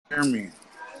Hear me?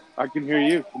 I can hear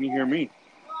you. Can you hear me?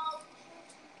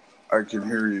 I can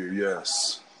hear you.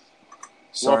 Yes.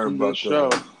 Sorry Welcome to the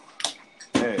about show.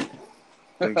 Hey,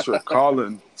 thanks for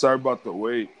calling. Sorry about the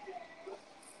wait.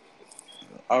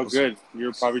 Oh, good.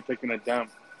 You're probably taking a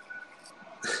dump.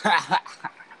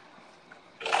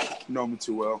 Know me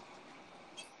too well.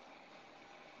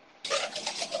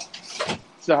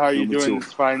 So how are you Me doing too.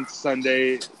 this fine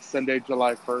Sunday,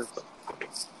 July 1st?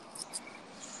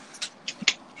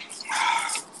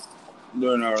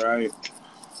 Doing all right.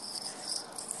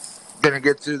 Gonna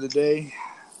get through the day.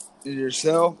 And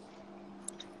yourself?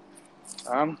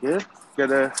 I'm good.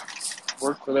 Gotta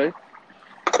work today.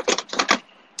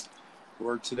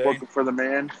 Work today? Working for the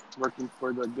man. Working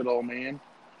for the good old man.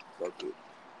 Fuck it.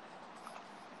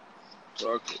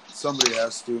 Fuck it. Somebody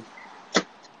has to.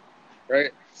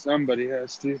 Right? Somebody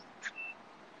has to.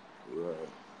 Right.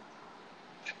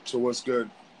 So what's good?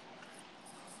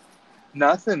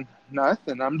 Nothing.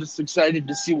 I'm just excited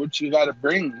to see what you got to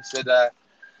bring. You said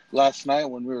last night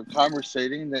when we were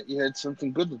conversating that you had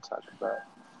something good to talk about.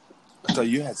 I thought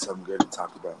you had something good to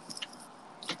talk about.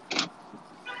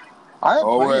 I have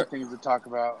plenty of things to talk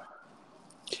about.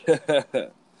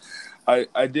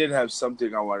 I did have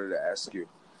something I wanted to ask you.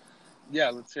 Yeah,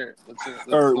 let's hear it.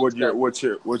 Or what's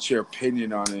your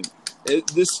opinion on it?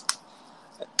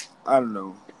 I don't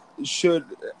know.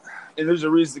 And there's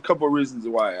a couple of reasons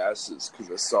why I asked this,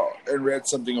 because I saw and read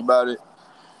something about it.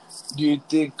 Do you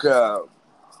think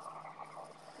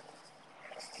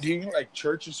like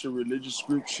churches or religious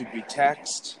groups should be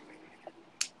taxed?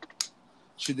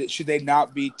 Should they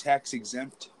not be tax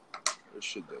exempt, or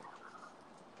should they?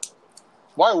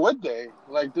 Why would they?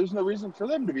 Like, there's no reason for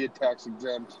them to be a tax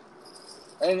exempt.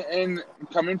 And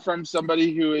coming from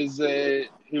somebody who was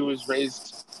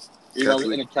raised,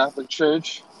 in a Catholic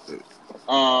church,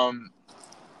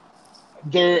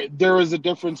 there is a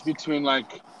difference between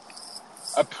like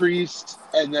a priest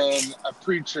and then a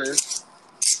preacher.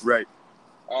 Right.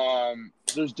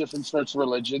 There's different sorts of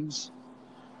religions.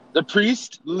 The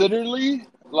priest, literally,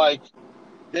 like,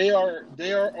 they are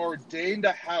ordained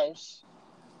a house.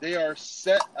 They are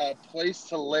set a place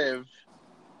to live,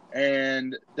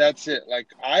 and that's it. Like,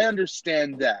 I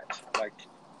understand that.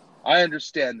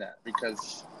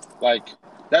 Because, like,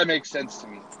 that makes sense to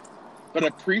me. But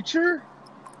a preacher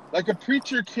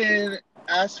can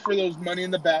ask for those money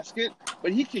in the basket,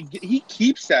 but he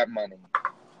keeps that money.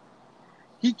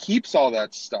 He keeps all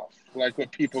that stuff, like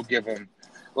what people give him.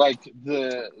 Like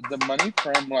the money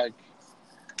from, like,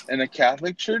 in a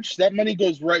Catholic church, that money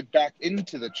goes right back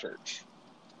into the church.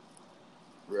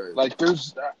 Right. Like,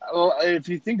 there's, if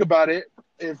you think about it,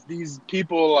 if these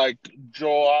people like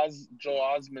Joel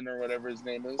Osment or whatever his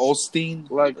name is, Osteen,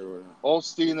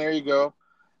 there you go.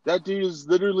 That dude is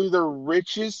literally the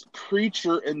richest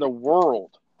preacher in the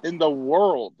world.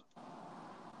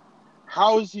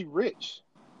 How is he rich?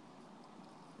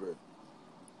 Right.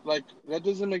 Like, that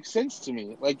doesn't make sense to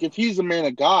me. Like, if he's a man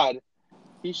of God,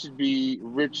 he should be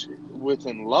rich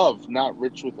within love, not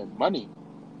rich within money.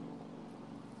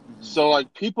 Mm-hmm. So,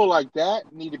 like, people like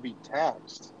that need to be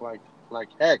taxed, like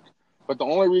heck. But the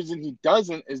only reason he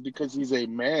doesn't is because he's a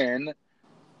man,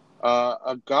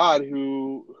 a God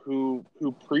who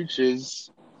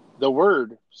preaches the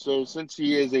word. So since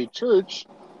he is a church,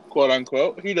 quote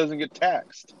unquote, he doesn't get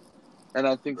taxed. And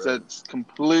I think that's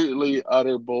completely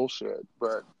utter bullshit.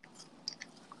 But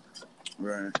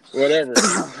right, whatever.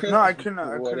 No, I couldn't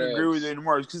agree with you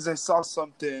anymore, because I saw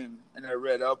something and I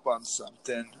read up on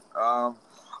something. I'm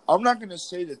not gonna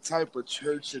say the type of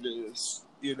church it is.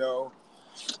 You know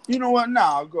what?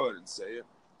 Nah, I'll go ahead and say it.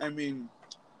 I mean,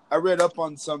 I read up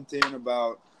on something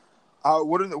about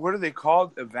what are they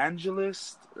called?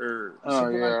 Evangelists or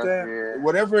something like that? Yeah.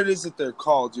 Whatever it is that they're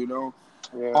called,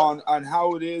 on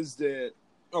how it is that,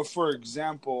 for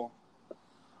example,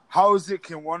 how is it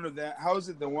that one of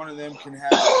them can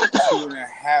have a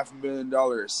 $2.5 million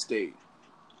estate?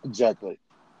 Exactly.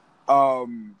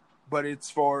 But it's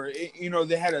for,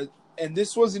 they had and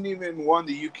this wasn't even one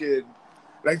that you could,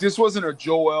 like, this wasn't a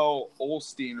Joel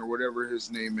Osteen or whatever his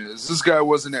name is. This guy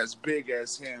wasn't as big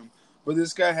as him, but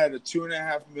this guy had a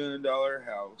 $2.5 million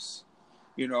house,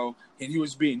 and he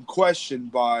was being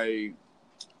questioned by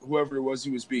whoever it was he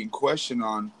was being questioned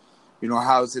on,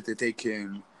 how is it that they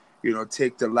can,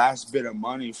 take the last bit of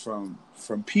money from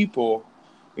people,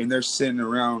 and they're sitting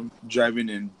around driving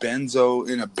in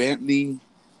a Bentley,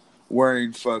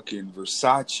 wearing fucking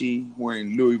Versace,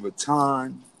 wearing Louis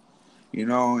Vuitton,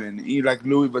 and you, like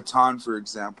Louis Vuitton, for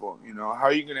example, how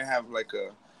are you going to have like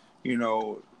a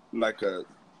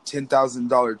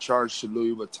 $10,000 charge to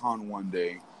Louis Vuitton one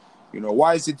day?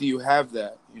 Why is it that you have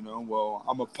that? Well,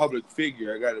 I'm a public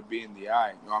figure. I got to be in the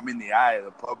eye. I'm in the eye of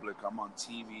the public. I'm on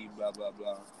TV, blah, blah,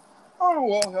 blah. Oh,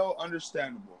 well, hell,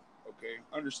 understandable. Okay,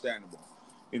 understandable.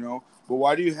 But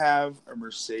why do you have a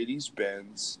Mercedes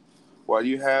Benz? Why do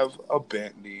you have a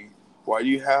Bentley? Why do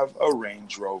you have a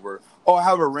Range Rover? Oh, I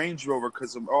have a Range Rover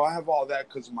I have all that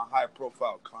because of my high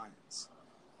profile clients.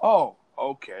 Oh,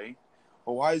 okay.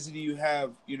 Well, why is it you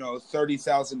have,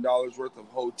 $30,000 worth of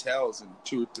hotels in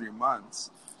 2 or 3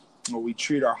 months? Well, we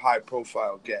treat our high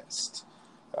profile guests.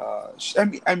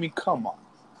 I mean, come on.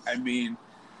 I mean,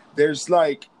 there's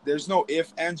no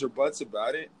ifs, ands, or buts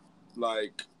about it.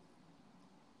 Like,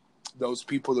 those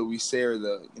people that we say are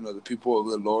the people of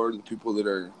the Lord, the people that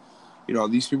are,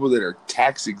 these people that are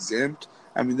tax exempt.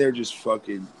 I mean, they're just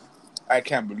fucking, I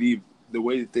can't believe the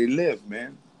way that they live,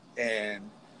 man. And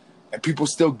people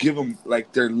still give them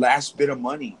like their last bit of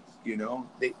money,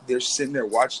 they're sitting there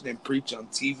watching them preach on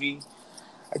TV.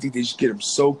 I think they just get them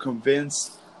so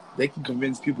convinced. They can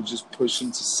convince people, just push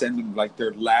them to send them like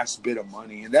their last bit of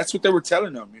money. And that's what they were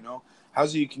telling them,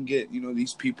 how's it you can get,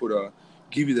 these people to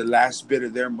give you the last bit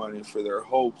of their money for their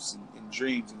hopes and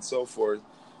dreams and so forth.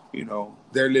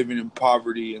 They're living in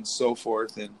poverty and so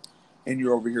forth. And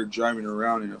you're over here driving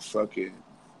around in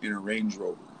a Range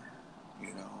Rover,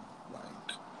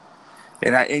 like,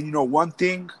 and one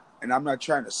thing, and I'm not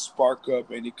trying to spark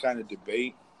up any kind of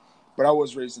debate, but I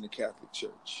was raised in the Catholic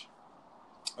Church.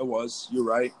 I was, you're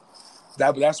right.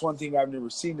 That's one thing I've never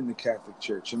seen in the Catholic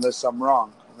Church, unless I'm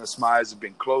wrong, unless my eyes have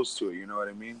been closed to it, you know what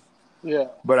I mean? Yeah.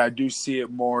 But I do see it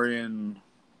more in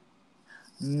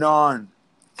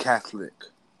non-Catholic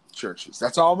churches.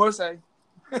 That's all I'm going to say.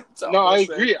 No, I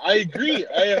agree. I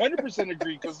 100%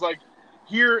 agree. Because, like,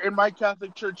 here in my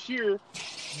Catholic church here,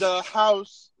 the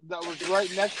house that was right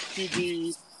next to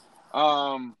the,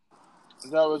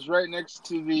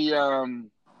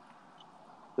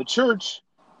 the church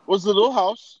was a little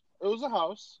house. It was a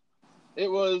house. It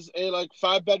was a,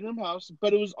 5-bedroom house,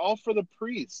 but it was all for the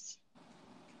priests.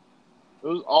 It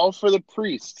was all for the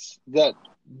priests that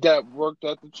worked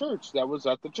at the church, that was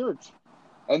at the church.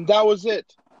 And that was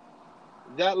it.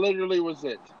 That literally was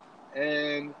it.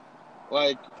 And,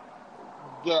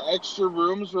 the extra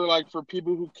rooms were, for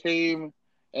people who came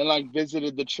and,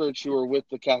 visited the church who were with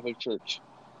the Catholic Church.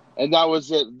 And that was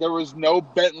it. There was no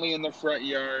Bentley in the front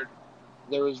yard.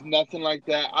 There was nothing like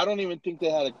that. I don't even think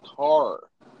they had a car.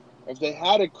 If they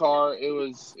had a car, it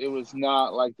was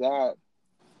not like that.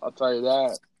 I'll tell you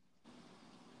that.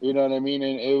 You know what I mean?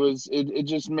 And it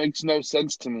just makes no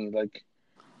sense to me.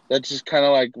 That's just kind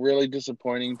of really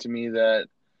disappointing to me that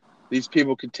these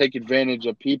people could take advantage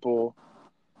of people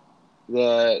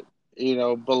that,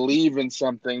 believe in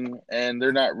something and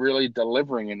they're not really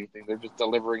delivering anything. They're just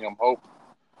delivering them hope.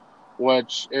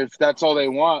 Which, if that's all they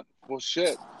want, well,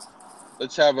 shit.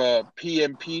 Let's have a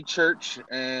PMP church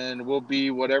and we'll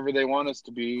be whatever they want us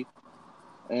to be.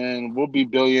 And we'll be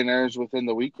billionaires within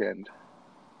the weekend.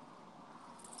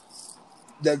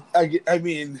 I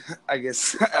mean, I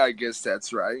guess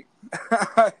that's right.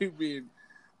 I mean,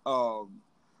 but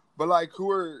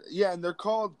and they're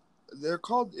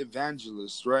called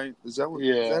evangelists, right? Is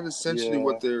that essentially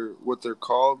what they're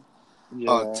called?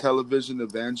 Yeah. Television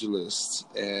evangelists.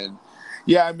 And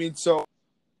yeah, I mean, so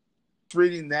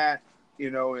reading that,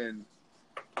 and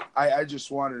I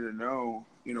just wanted to know,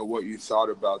 what you thought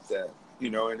about that,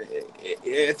 and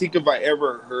I think if I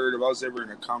was ever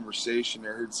in a conversation, I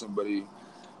heard somebody,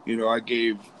 I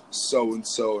gave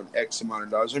so-and-so an X amount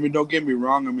of dollars. I mean, don't get me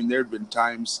wrong. I mean, there had been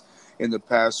times in the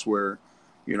past where,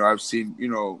 I've seen,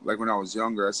 like when I was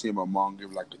younger, I seen my mom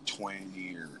give like a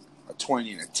 20 and a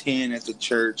 10 at the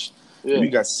church. Yeah. And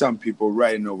you got some people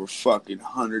writing over fucking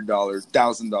 $100,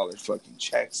 $1,000 fucking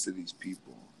checks to these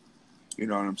people. You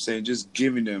know what I'm saying? Just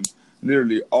giving them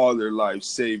literally all their life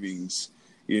savings,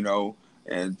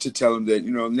 and to tell them that,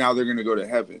 now they're going to go to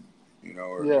heaven,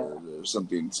 or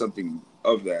something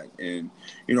of that. And,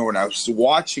 when I was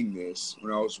watching this,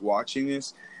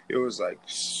 it was like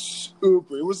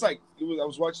super. I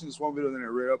was watching this one video, then I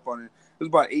read up on it. It was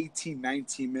about 18,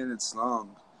 19 minutes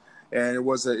long. And it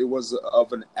was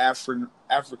of an African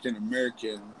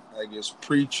American, I guess,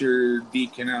 preacher,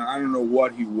 deacon. I don't know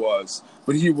what he was,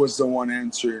 but he was the one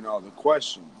answering all the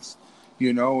questions,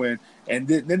 and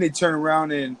then they turn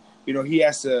around and, he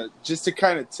has to, just to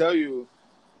kind of tell you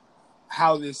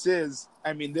how this is.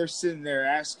 I mean, they're sitting there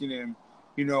asking him,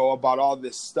 about all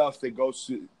this stuff that goes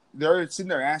through. They're sitting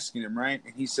there asking him, right?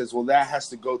 And he says, well, that has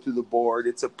to go through the board.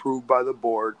 It's approved by the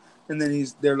board. And then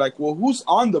they're like, well, who's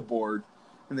on the board?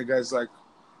 And the guy's like,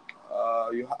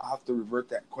 you have to revert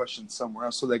that question somewhere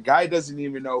else. So the guy doesn't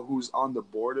even know who's on the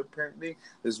board, apparently,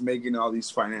 is making all these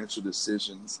financial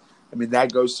decisions I mean,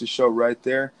 that goes to show right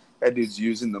there that dude's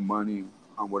using the money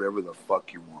on whatever the fuck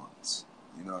he wants.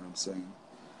 You know what I'm saying?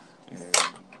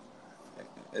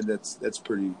 And that's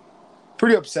pretty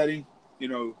upsetting. You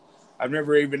know, I've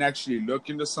never even actually looked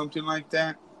into something like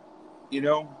that. You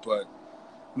know, but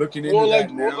looking into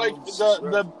that now,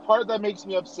 the part that makes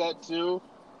me upset too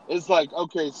is like,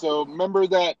 okay, so remember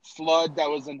that flood that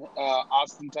was in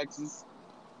Austin, Texas,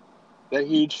 that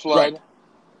huge flood. Right.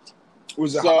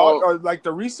 Was it like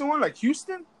the recent one, like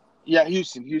Houston? Yeah,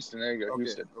 Houston. There you go, okay.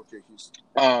 Houston. Okay,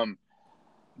 Houston.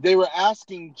 They were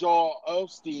asking Joel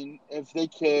Osteen if they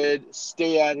could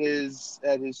stay at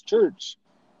his church.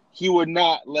 He would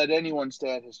not let anyone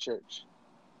stay at his church.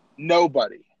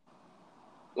 Nobody.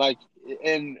 Like,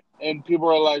 and people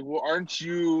are like, well, aren't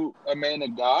you a man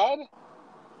of God?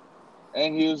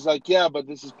 And he was like, yeah, but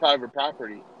this is private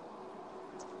property.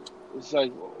 It's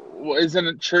like, well, isn't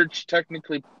a church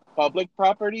technically public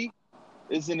property?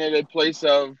 Isn't it a place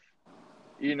of,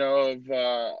 you know,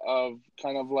 of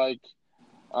kind of like,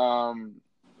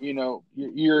 you know,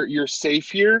 you're safe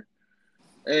here?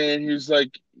 And he was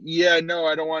like, yeah, no,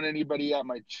 I don't want anybody at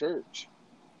my church.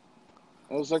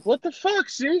 I was like, what the fuck?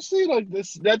 Seriously? Like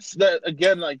that's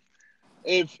again, like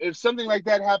if something like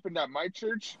that happened at my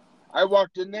church, I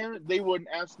walked in there, they wouldn't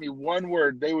ask me one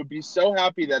word. They would be so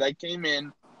happy that I came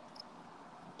in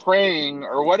praying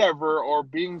or whatever, or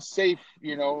being safe,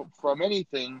 you know, from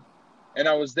anything, and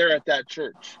I was there at that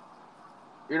church.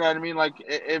 You know what I mean? Like,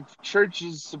 if church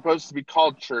is supposed to be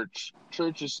called church,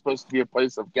 church is supposed to be a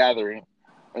place of gathering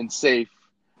and safe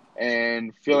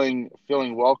and feeling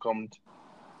welcomed.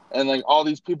 And like all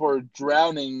these people are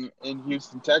drowning in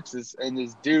Houston, Texas, and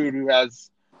this dude who has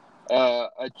a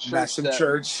massive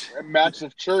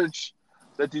church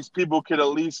that these people could at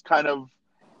least kind of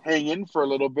hang in for a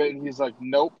little bit, and he's like,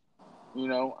 nope, you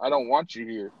know, I don't want you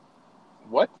here.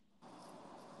 What?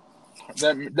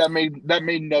 That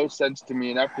made no sense to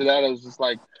me. And after that, I was just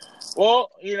like,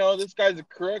 well, you know, this guy's a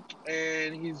crook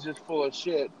and he's just full of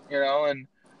shit, you know.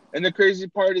 And the crazy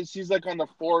part is he's like on the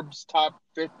Forbes top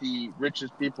 50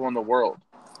 richest people in the world.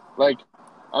 Like,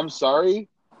 I'm sorry,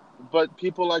 but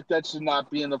people like that should not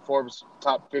be in the Forbes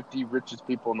top 50 richest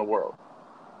people in the world.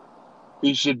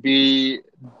 He should be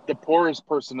the poorest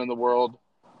person in the world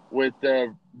with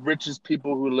the richest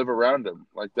people who live around him.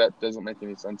 Like, that doesn't make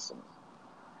any sense to me.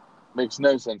 Makes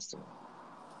no sense to me.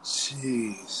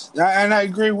 Jeez. And I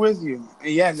agree with you.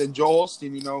 And yeah, the Joel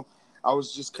Osteen, you know, I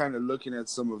was just kind of looking at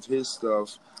some of his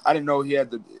stuff. I didn't know he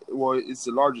had it's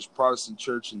the largest Protestant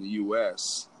church in the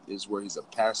U.S. is where he's a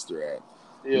pastor at.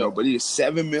 Yeah. You know, but he has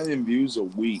 7 million views a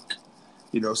week.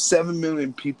 You know, 7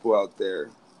 million people out there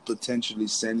potentially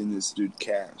sending this dude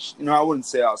cash. You know, I wouldn't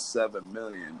say all 7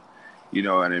 million. You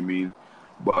know what I mean?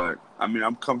 But, I mean,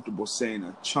 I'm comfortable saying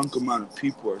a chunk amount of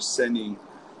people are sending,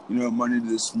 you know, money to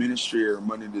this ministry or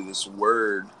money to this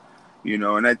word, you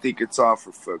know, and I think it's all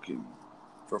for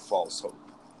false hope,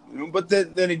 you know. But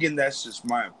then again, that's just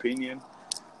my opinion.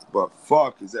 But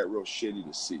fuck, is that real shitty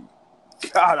to see?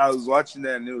 God, I was watching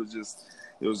that and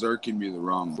it was irking me the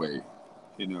wrong way,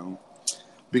 you know,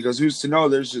 because who's to know?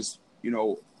 There's just, you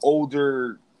know,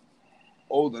 older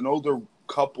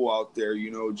couple out there,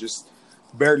 you know, just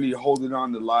barely holding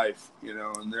on to life, you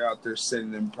know, and they're out there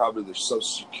sending them probably their Social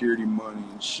Security money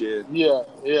and shit. Yeah.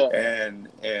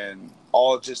 And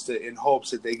all just in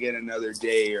hopes that they get another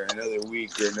day or another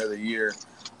week or another year.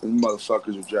 And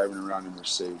motherfuckers are driving around in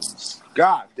Mercedes.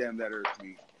 God damn, that irked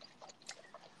me.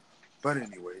 But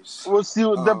anyways. Well, see,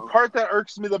 the part that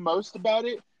irks me the most about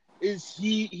it is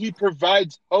he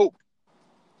provides hope.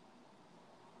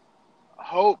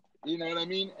 Hope, you know what I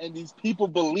mean? And these people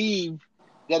believe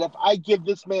that if I give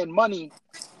this man money,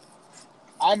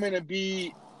 I'm gonna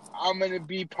be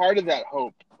part of that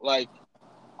hope. Like,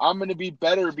 I'm gonna be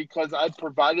better because I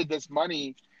provided this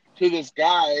money to this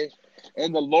guy,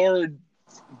 and the Lord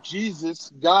Jesus,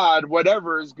 God,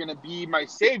 whatever, is gonna be my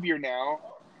savior now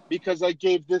because I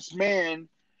gave this man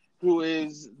who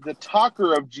is the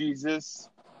talker of Jesus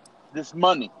this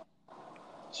money.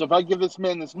 So if I give this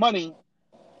man this money,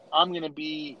 I'm gonna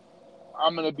be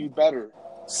better.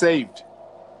 Saved.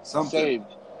 Something. Saved.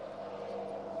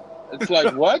 It's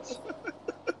like, what?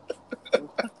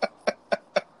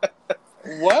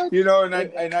 What? You know,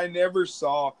 and I never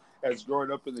saw, as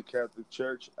growing up in the Catholic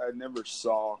Church, I never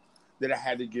saw that I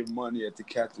had to give money at the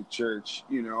Catholic Church.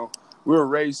 You know, we were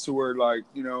raised to where, like,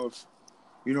 if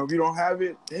you don't have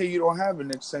it, hey, you don't have it.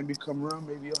 Next time you come around,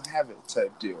 maybe you'll have it,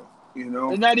 type deal. You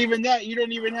know, and not even that. You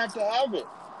don't even have to have it.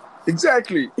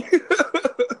 Exactly.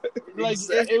 Like,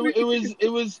 exactly.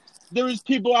 It was. There was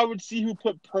people I would see who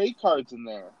put pray cards in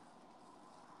there.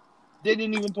 They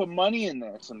didn't even put money in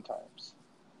there sometimes.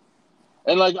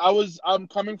 And like I'm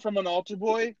coming from an altar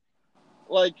boy.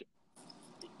 Like,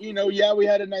 yeah, we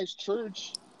had a nice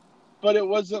church, but it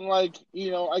wasn't like,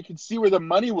 I could see where the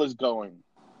money was going.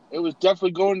 It was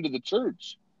definitely going to the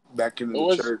church. Back into It the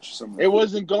was. church It somehow.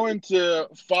 wasn't going to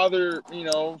Father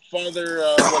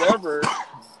whatever.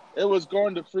 It was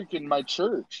going to freaking my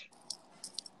church.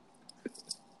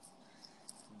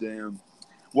 Damn.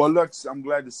 Well, look, I'm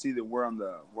glad to see that we're on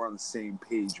the same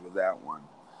page with that one.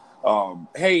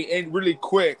 Hey, and really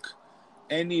quick,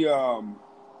 any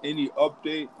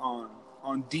update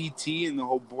on DT and the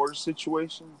whole border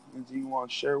situation? Anything you want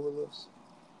to share with us?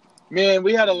 Man,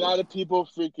 we had a lot of people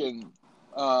freaking,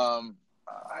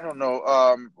 I don't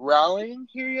know, rallying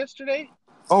here yesterday.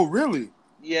 Oh, really?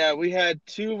 Yeah, we had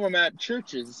two of them at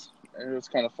churches. And it was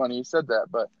kind of funny you said that,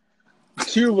 but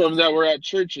two of them that were at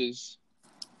churches.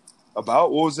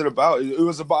 About what was it about? It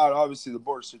was about obviously the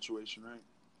border situation, right?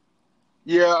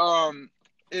 Yeah,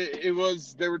 it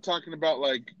was. They were talking about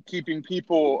like keeping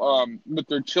people with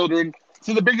their children.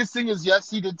 See, the biggest thing is, yes,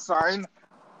 he did sign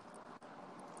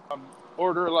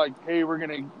order like, hey, we're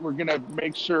gonna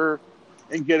make sure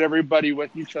and get everybody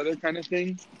with each other, kind of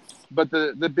thing. But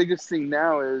the biggest thing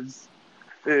now is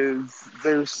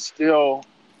there's still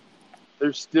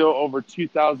over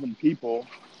 2,000 people,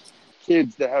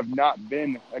 kids that have not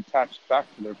been attached back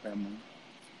to their family.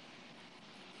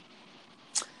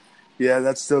 Yeah,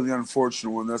 that's still the unfortunate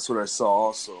one. That's what I saw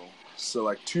also. So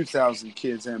like 2,000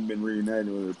 kids haven't been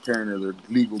reunited with their parent or their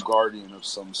legal guardian of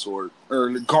some sort, or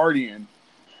guardian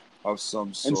of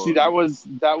some sort. And see, that was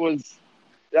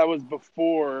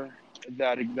before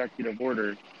that executive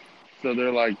order. So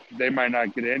they're like, they might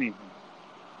not get anything.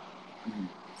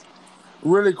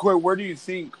 Really quick, where do you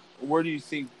think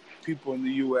people in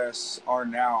the U.S. are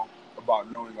now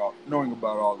about knowing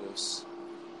about all this?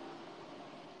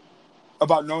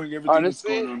 About knowing everything that's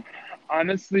going on?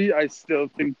 Honestly, I still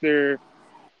think they're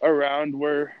around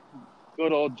where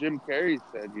good old Jim Carrey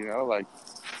said, like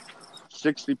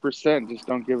 60% just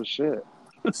don't give a shit.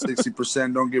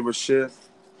 60% don't give a shit.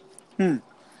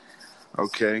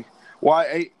 Okay. Well,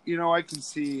 I can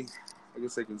see. I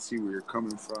guess I can see where you're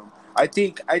coming from. I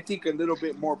think a little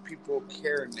bit more people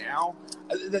care now.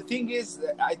 The thing is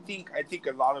that I think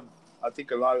a lot of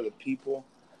the people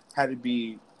had to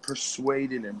be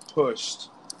persuaded and pushed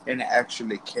into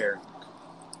actually caring.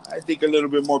 I think a little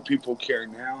bit more people care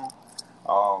now,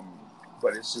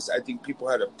 but it's just I think people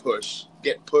had to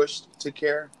get pushed to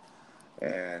care,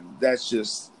 and that's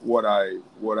just what I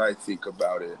think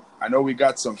about it. I know we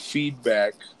got some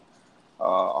feedback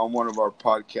on one of our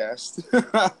podcasts.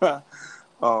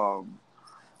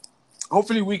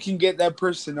 Hopefully, we can get that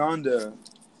person on to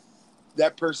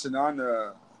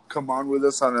come on with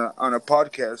us on a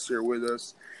podcast here with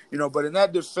us. But in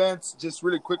that defense, just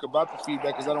really quick about the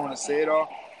feedback, because I don't want to say it all.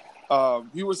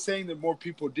 He was saying that more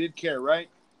people did care, right?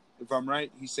 If I'm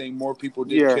right, he's saying more people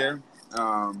did care.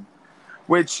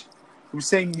 Which he was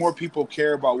saying more people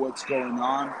care about what's going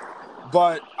on.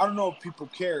 But I don't know if people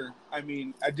care. I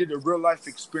mean, I did a real life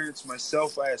experience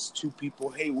myself. I asked two people,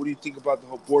 hey, what do you think about the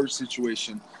whole border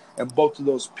situation? And both of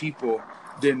those people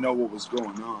didn't know what was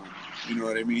going on. You know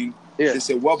what I mean? Yeah. They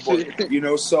said, what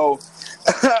border? So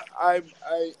I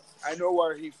know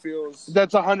where he feels.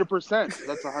 That's 100%.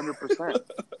 That's 100%.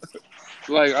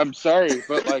 Like, I'm sorry,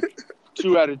 but like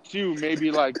 2 out of 2,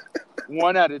 maybe like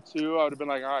 1 out of 2, I would have been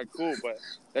like, all right, cool. But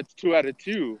that's 2 out of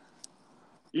 2.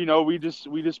 We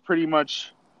just pretty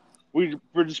much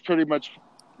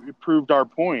proved our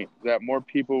point that more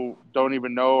people don't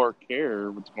even know or care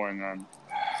what's going on.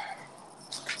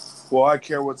 Well, I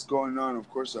care what's going on. Of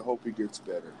course, I hope he gets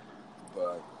better.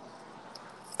 But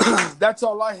that's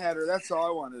all I had, or that's all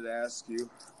I wanted to ask you.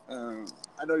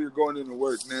 I know you're going into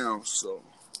work now, so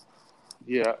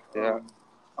yeah.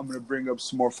 I'm going to bring up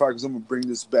some more facts. I'm going to bring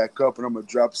this back up, and I'm going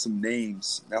to drop some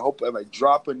names. And I hope if I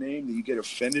drop a name that you get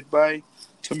offended by,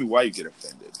 tell me why you get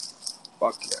offended.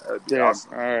 Fuck yeah, that'd be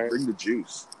awesome. All right. Bring the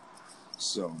juice.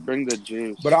 So bring the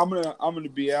juice. But I'm gonna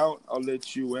be out. I'll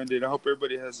let you end it. I hope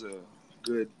everybody has a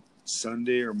good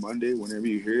Sunday or Monday whenever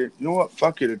you hear it. You know what?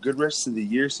 Fuck it. A good rest of the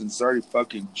year since it's already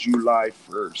fucking July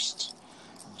 1st.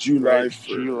 July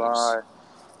 1st.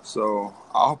 So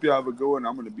I hope you have a good one.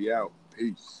 I'm gonna be out.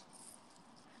 Peace.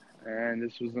 And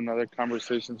this was another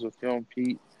Conversations with Phil and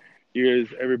Pete. You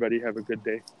guys, everybody have a good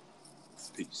day.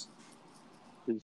 Peace.